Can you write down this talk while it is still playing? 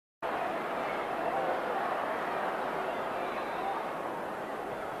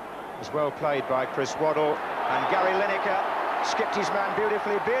was well played by Chris Waddle, and Gary Lineker skipped his man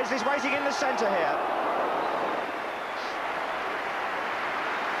beautifully. Beardsley's waiting in the centre here.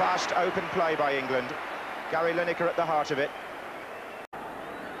 Fast, open play by England. Gary Lineker at the heart of it.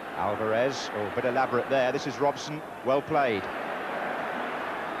 Alvarez, a bit elaborate there. This is Robson, well played.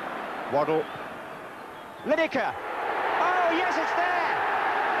 Waddle. Lineker! Oh, yes, it's there!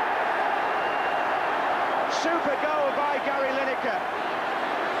 Super goal by Gary Lineker.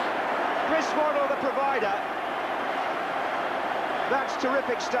 Chris Waddle, the provider. That's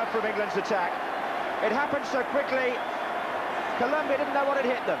terrific stuff from England's attack. It happened so quickly, Colombia didn't know what had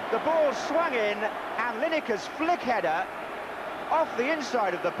hit them. The ball swung in, and Lineker's flick header off the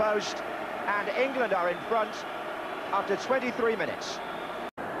inside of the post, and England are in front after 23 minutes.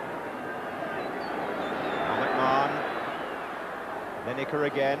 McMahon, Lineker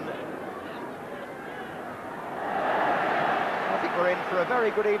again. I think we're in for a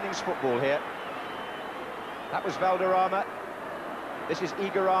very good evening's football here. That was Valderrama. This is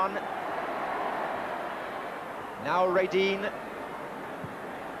Iguaran. Now Redine.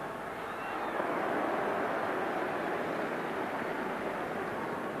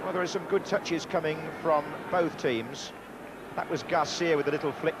 Well, there are some good touches coming from both teams. That was Garcia with a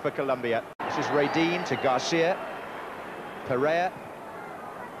little flick for Colombia. This is Redine to Garcia. Pereira.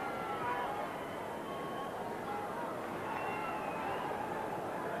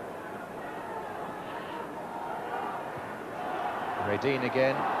 Redine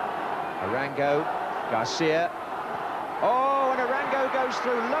again. Arango. Garcia. Oh, and Arango goes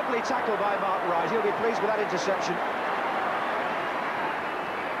through. Lovely tackle by Mark Wright. He'll be pleased with that interception.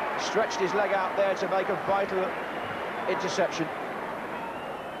 Stretched his leg out there to make a vital interception.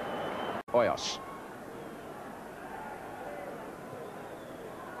 Hoyos.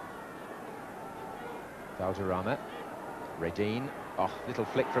 Valderrama. Redine. Oh, little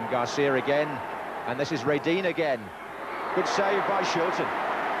flick from Garcia again. And this is Redine again. Good save by Shilton.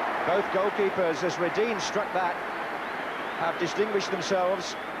 Both goalkeepers, as Redine struck that, have distinguished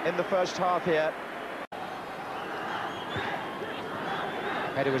themselves in the first half here.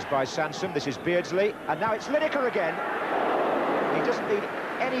 Header was by Sansom. This is Beardsley, and now it's Lineker again. He doesn't need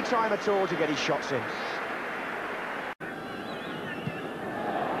any time at all to get his shots in.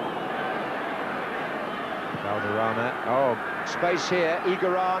 Valderrama. Oh, space here.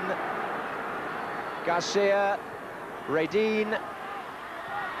 Iguaran. Garcia. Redine.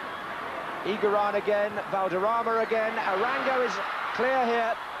 Iguaran again. Valderrama again. Arango is clear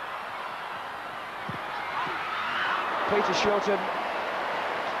here. Peter Shilton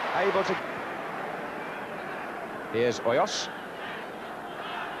able to... Here's Hoyos.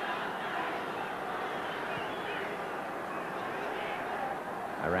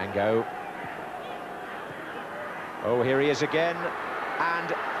 Arango. Oh, here he is again. And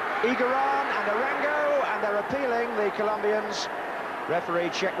Iguaran and Arango, and they're appealing, the Colombians. Referee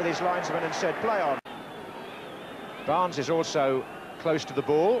checked with his linesman and said, play on. Barnes is also close to the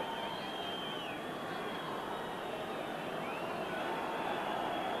ball.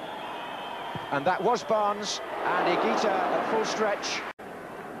 And that was Barnes, and Higuita at full stretch.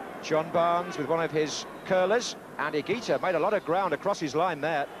 John Barnes with one of his curlers, and Higuita made a lot of ground across his line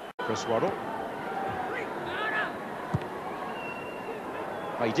there. Chris Waddle.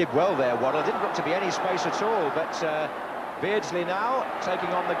 Well, he did well there, Waddle. Didn't look to be any space at all, but Beardsley now taking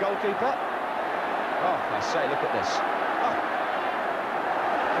on the goalkeeper. Oh, I say, look at this. Oh.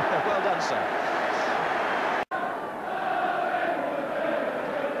 Well done, sir.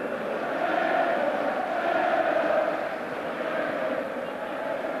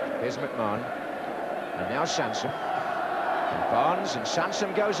 Here's McMahon, and now Sansom, and Barnes, and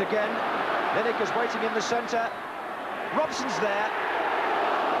Sansom goes again. Lineker's waiting in the centre. Robson's there.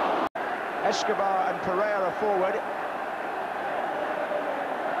 Escobar and Pereira are forward.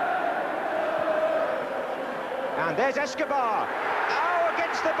 And there's Escobar. Oh,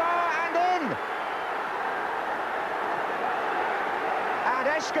 against the bar and in. And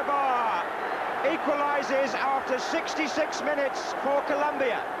Escobar equalises after 66 minutes for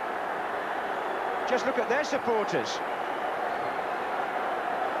Colombia. Just look at their supporters.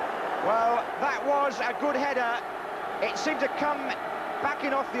 Well, that was a good header. It seemed to come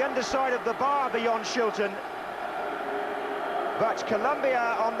backing off the underside of the bar beyond Shilton. But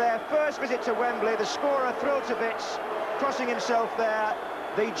Colombia, on their first visit to Wembley, the scorer thrilled to bits, crossing himself there,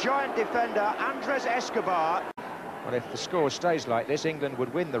 the giant defender, Andres Escobar. Well, if the score stays like this, England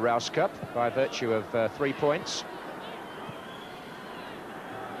would win the Rous Cup by virtue of 3 points.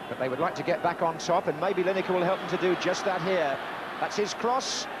 But they would like to get back on top, and maybe Lineker will help them to do just that here. That's his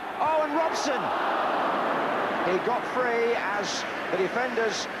cross. Oh, and Robson! He got free as The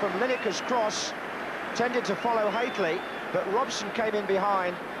defenders from Lineker's cross tended to follow Haitley, but Robson came in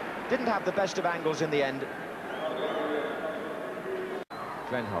behind, didn't have the best of angles in the end.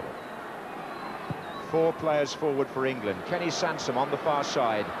 Glenn Hoddle. 4 players forward for England. Kenny Sansom on the far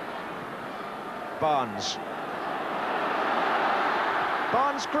side. Barnes.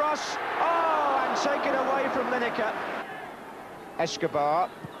 Barnes cross. Oh, and taken away from Lineker. Escobar.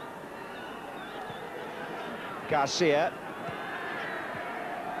 Garcia.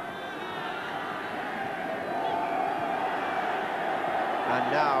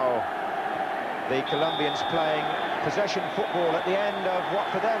 And now the Colombians playing possession football at the end of what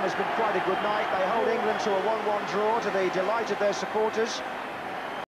for them has been quite a good night. They hold England to a 1-1 draw to the delight of their supporters.